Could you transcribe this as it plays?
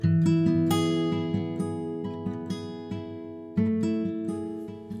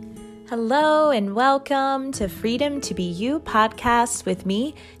Hello and welcome to Freedom to Be You podcast with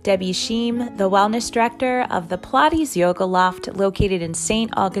me, Debbie Sheem, the Wellness Director of the Pilates Yoga Loft located in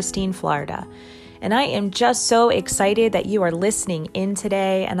St. Augustine, Florida. And I am just so excited that you are listening in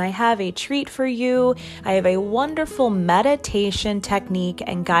today, and I have a treat for you. I have a wonderful meditation technique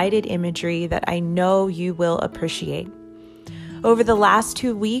and guided imagery that I know you will appreciate. Over the last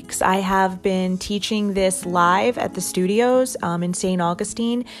 2 weeks, I have been teaching this live at the studios in St.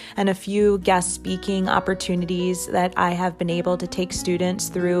 Augustine, and a few guest speaking opportunities that I have been able to take students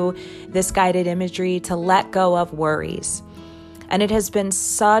through this guided imagery to let go of worries. And it has been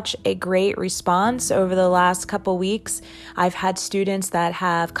such a great response over the last couple weeks. I've had students that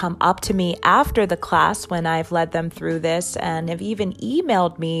have come up to me after the class when I've led them through this and have even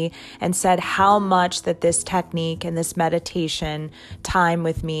emailed me and said how much that this technique and this meditation time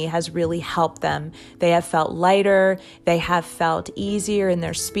with me has really helped them. They have felt lighter, they have felt easier in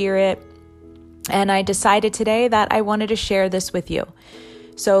their spirit. And I decided today that I wanted to share this with you.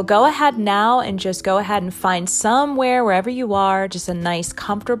 So go ahead now and just go ahead and find somewhere, wherever you are, just a nice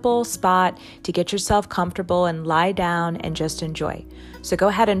comfortable spot to get yourself comfortable and lie down and just enjoy. So go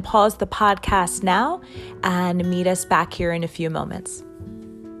ahead and pause the podcast now and meet us back here in a few moments.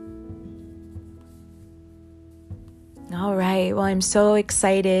 All right, well, I'm so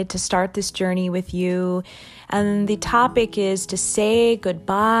excited to start this journey with you. And the topic is to say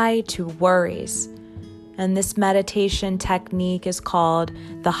goodbye to worries. And this meditation technique is called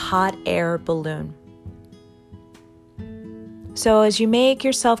the hot air balloon. So as you make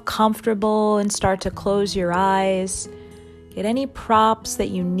yourself comfortable and start to close your eyes, get any props that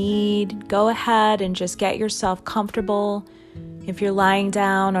you need, go ahead and just get yourself comfortable. If you're lying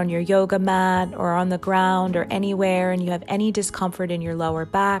down on your yoga mat or on the ground or anywhere and you have any discomfort in your lower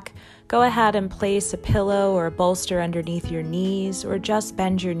back, go ahead and place a pillow or a bolster underneath your knees or just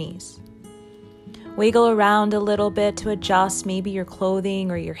bend your knees. Wiggle around a little bit to adjust maybe your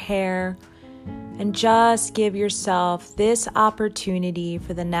clothing or your hair, and just give yourself this opportunity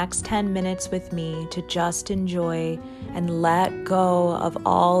for the next 10 minutes with me to just enjoy and let go of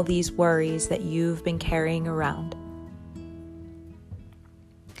all these worries that you've been carrying around.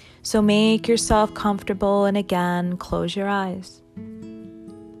 So make yourself comfortable and again, close your eyes.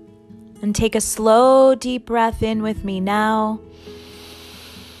 And take a slow, deep breath in with me now.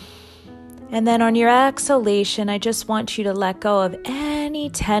 And then on your exhalation, I just want you to let go of any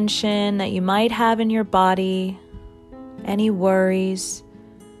tension that you might have in your body, any worries,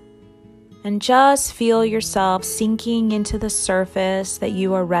 and just feel yourself sinking into the surface that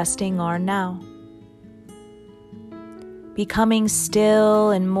you are resting on now. Becoming still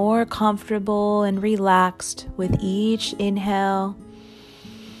and more comfortable and relaxed with each inhale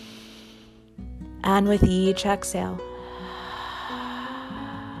and with each exhale.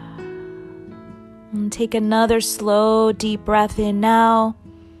 And take another slow, deep breath in now.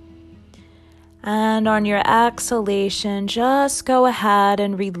 And on your exhalation, just go ahead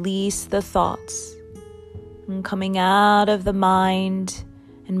and release the thoughts. And coming out of the mind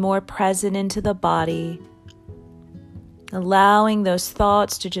and more present into the body. Allowing those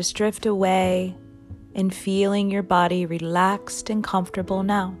thoughts to just drift away and feeling your body relaxed and comfortable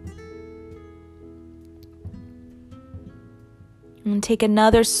now. And take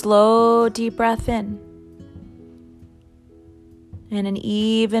another slow, deep breath in. And an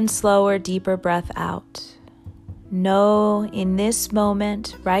even slower, deeper breath out. Know in this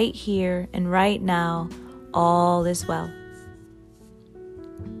moment, right here and right now, all is well.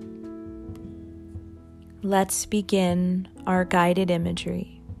 Let's begin our guided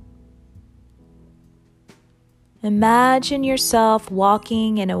imagery. Imagine yourself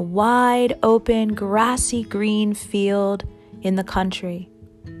walking in a wide open, grassy green field in the country.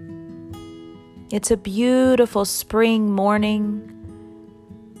 It's a beautiful spring morning,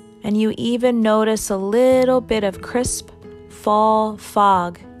 and you even notice a little bit of crisp fall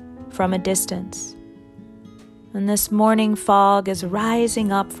fog from a distance. And this morning fog is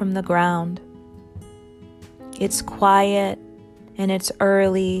rising up from the ground. It's quiet and it's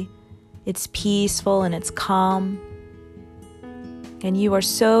early, it's peaceful and it's calm. And you are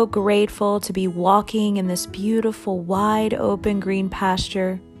so grateful to be walking in this beautiful, wide open green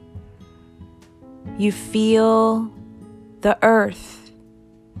pasture. You feel the earth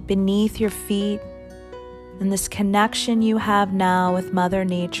beneath your feet, and this connection you have now with Mother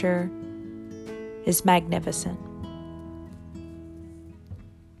Nature is magnificent.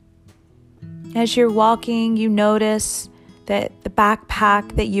 As you're walking, you notice that the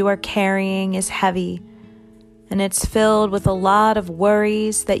backpack that you are carrying is heavy, and it's filled with a lot of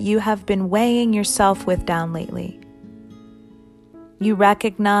worries that you have been weighing yourself with down lately. You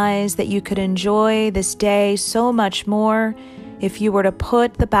recognize that you could enjoy this day so much more if you were to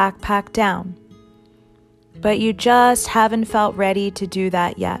put the backpack down. But you just haven't felt ready to do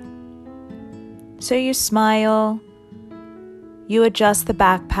that yet. So you smile, you adjust the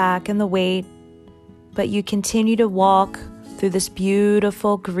backpack and the weight, but you continue to walk through this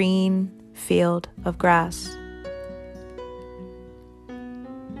beautiful green field of grass.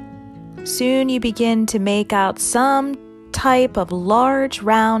 Soon you begin to make out some type of large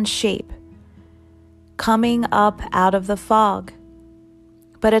round shape coming up out of the fog,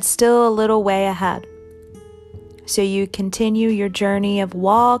 but it's still a little way ahead. So you continue your journey of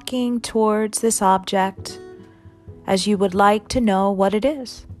walking towards this object as you would like to know what it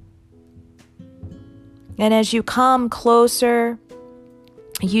is. And as you come closer,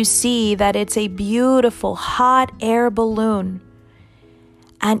 you see that it's a beautiful hot air balloon,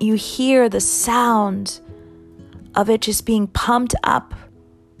 and you hear the sound of it just being pumped up.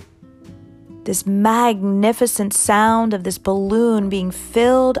 This magnificent sound of this balloon being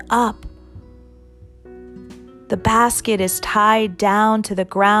filled up. The basket is tied down to the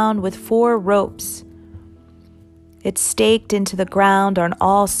ground with 4 ropes. It's staked into the ground on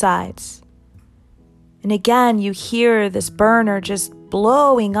all sides. And again, you hear this burner just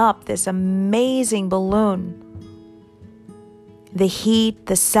blowing up this amazing balloon. The heat,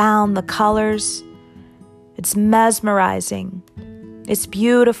 the sound, the colors, it's mesmerizing. It's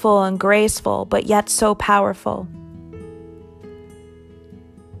beautiful and graceful, but yet so powerful.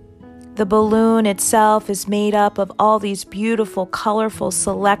 The balloon itself is made up of all these beautiful, colorful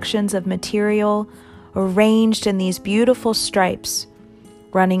selections of material arranged in these beautiful stripes,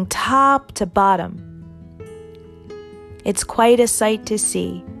 running top to bottom. It's quite a sight to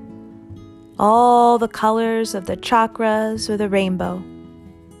see. All the colors of the chakras or the rainbow.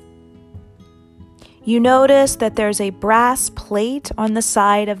 You notice that there's a brass plate on the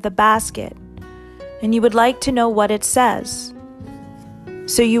side of the basket, and you would like to know what it says.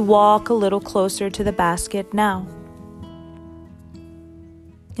 So you walk a little closer to the basket now.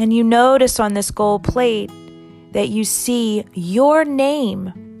 And you notice on this gold plate that you see your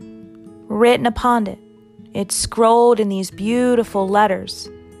name written upon it. It's scrolled in these beautiful letters.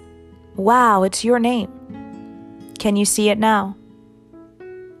 Wow, it's your name. Can you see it now?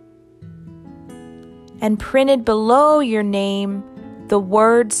 And printed below your name, the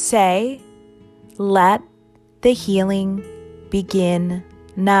words say, "Let the healing begin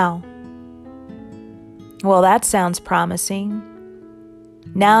now." Well, that sounds promising.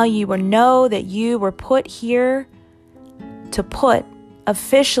 Now you will know that you were put here to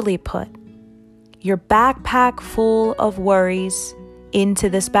officially put, your backpack full of worries into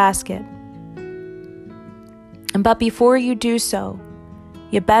this basket. But before you do so,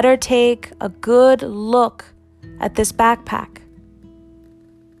 you better take a good look at this backpack.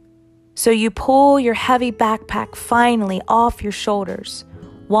 So you pull your heavy backpack finally off your shoulders,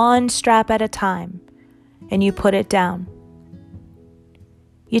 one strap at a time, and you put it down.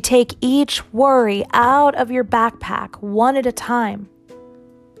 You take each worry out of your backpack one at a time.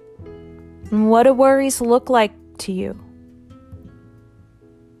 And what do worries look like to you?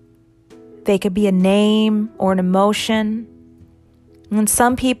 They could be a name or an emotion. And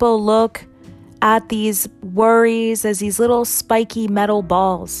some people look at these worries as these little spiky metal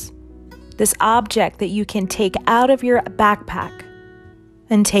balls. This object that you can take out of your backpack.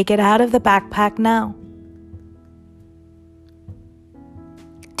 And take it out of the backpack now.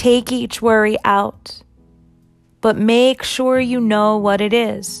 Take each worry out, but make sure you know what it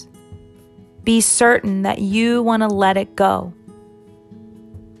is. Be certain that you want to let it go.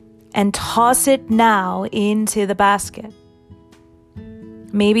 And toss it now into the basket.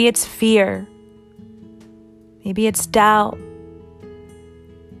 Maybe it's fear. Maybe it's doubt.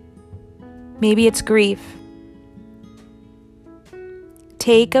 Maybe it's grief.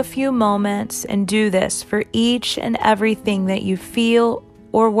 Take a few moments and do this for each and everything that you feel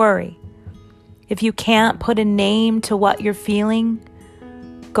or worry. If you can't put a name to what you're feeling,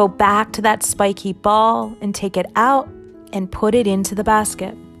 go back to that spiky ball and take it out and put it into the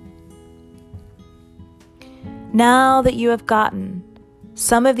basket. Now that you have gotten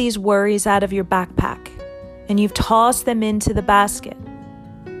some of these worries out of your backpack and you've tossed them into the basket,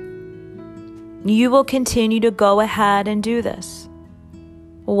 you will continue to go ahead and do this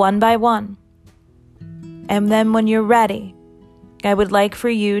one by one. And then when you're ready, I would like for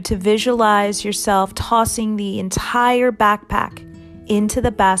you to visualize yourself tossing the entire backpack into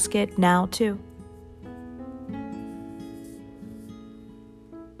the basket now too.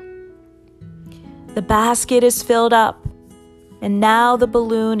 The basket is filled up, and now the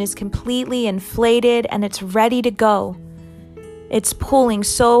balloon is completely inflated and it's ready to go. It's pulling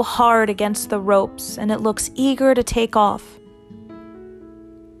so hard against the ropes and it looks eager to take off.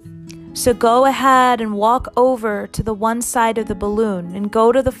 So go ahead and walk over to the one side of the balloon and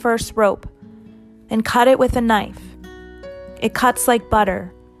go to the first rope and cut it with a knife. It cuts like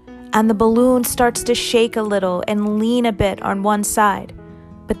butter, and the balloon starts to shake a little and lean a bit on one side,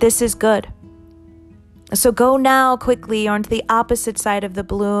 but this is good. So go now quickly onto the opposite side of the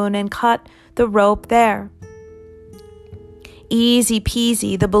balloon and cut the rope there. Easy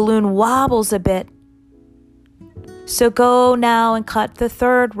peasy, the balloon wobbles a bit. So go now and cut the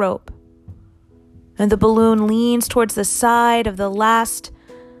third rope. And the balloon leans towards the side of the last.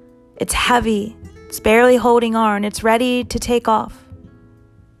 It's heavy. It's barely holding on. It's ready to take off.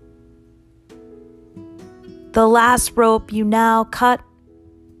 The last rope you now cut,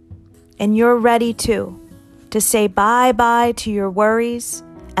 and you're ready to say bye-bye to your worries,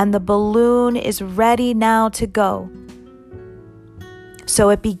 and the balloon is ready now to go. So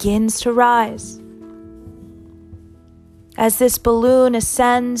it begins to rise. As this balloon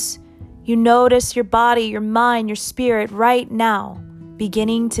ascends, you notice your body, your mind, your spirit right now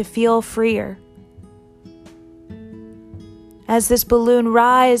beginning to feel freer. As this balloon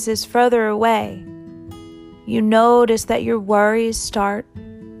rises further away, you notice that your worries start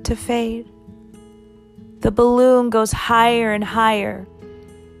to fade. The balloon goes higher and higher.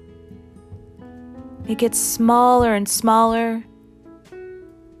 It gets smaller and smaller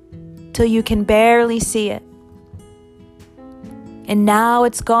till you can barely see it. And now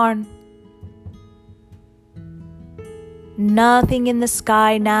it's gone. Nothing in the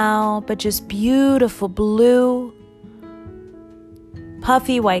sky now, but just beautiful blue,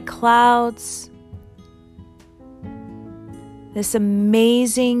 puffy white clouds. This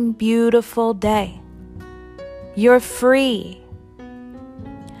amazing, beautiful day. You're free.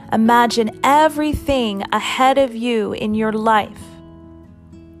 Imagine everything ahead of you in your life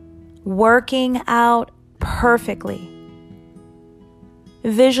working out perfectly.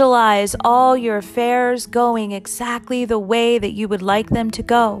 Visualize all your affairs going exactly the way that you would like them to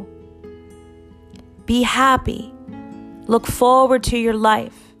go. Be happy. Look forward to your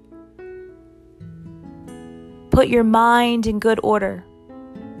life. Put your mind in good order.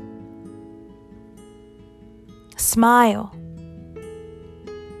 Smile.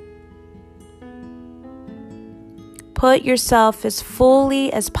 Put yourself as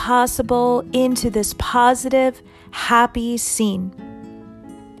fully as possible into this positive, happy scene.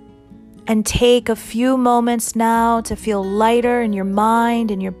 And take a few moments now to feel lighter in your mind,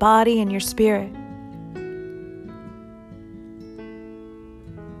 in your body, and your spirit.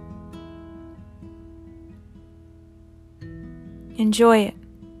 Enjoy it.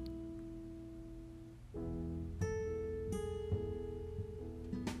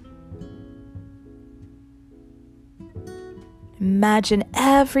 Imagine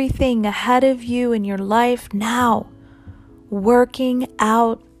everything ahead of you in your life now working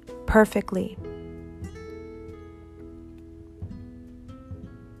out perfectly.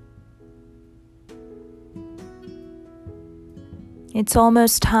 It's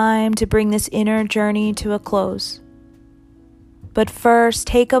almost time to bring this inner journey to a close. But first,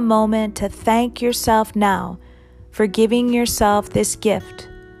 take a moment to thank yourself now for giving yourself this gift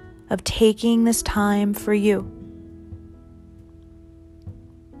of taking this time for you.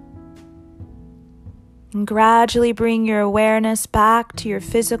 And gradually bring your awareness back to your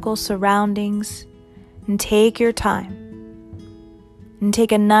physical surroundings and take your time. And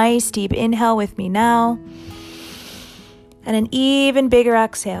take a nice deep inhale with me now and an even bigger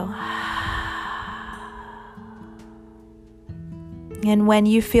exhale. And when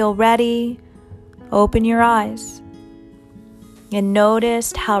you feel ready, open your eyes and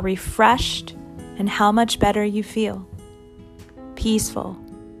notice how refreshed and how much better you feel. Peaceful,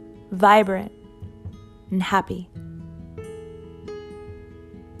 vibrant, and happy.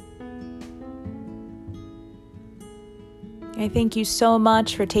 I thank you so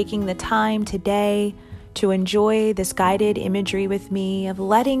much for taking the time today to enjoy this guided imagery with me of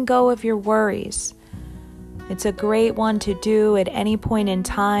letting go of your worries. It's a great one to do at any point in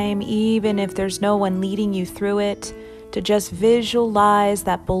time, even if there's no one leading you through it, to just visualize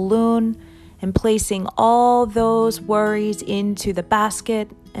that balloon and placing all those worries into the basket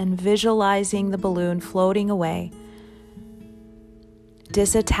and visualizing the balloon floating away,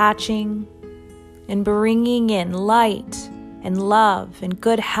 disattaching and bringing in light and love and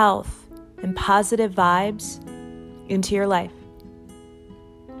good health and positive vibes into your life.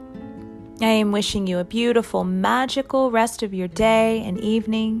 I am wishing you a beautiful, magical rest of your day and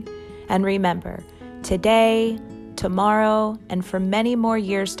evening. And remember, today, tomorrow, and for many more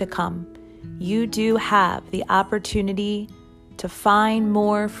years to come, you do have the opportunity to find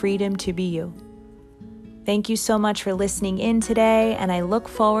more freedom to be you. Thank you so much for listening in today, and I look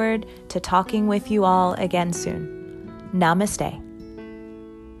forward to talking with you all again soon. Namaste.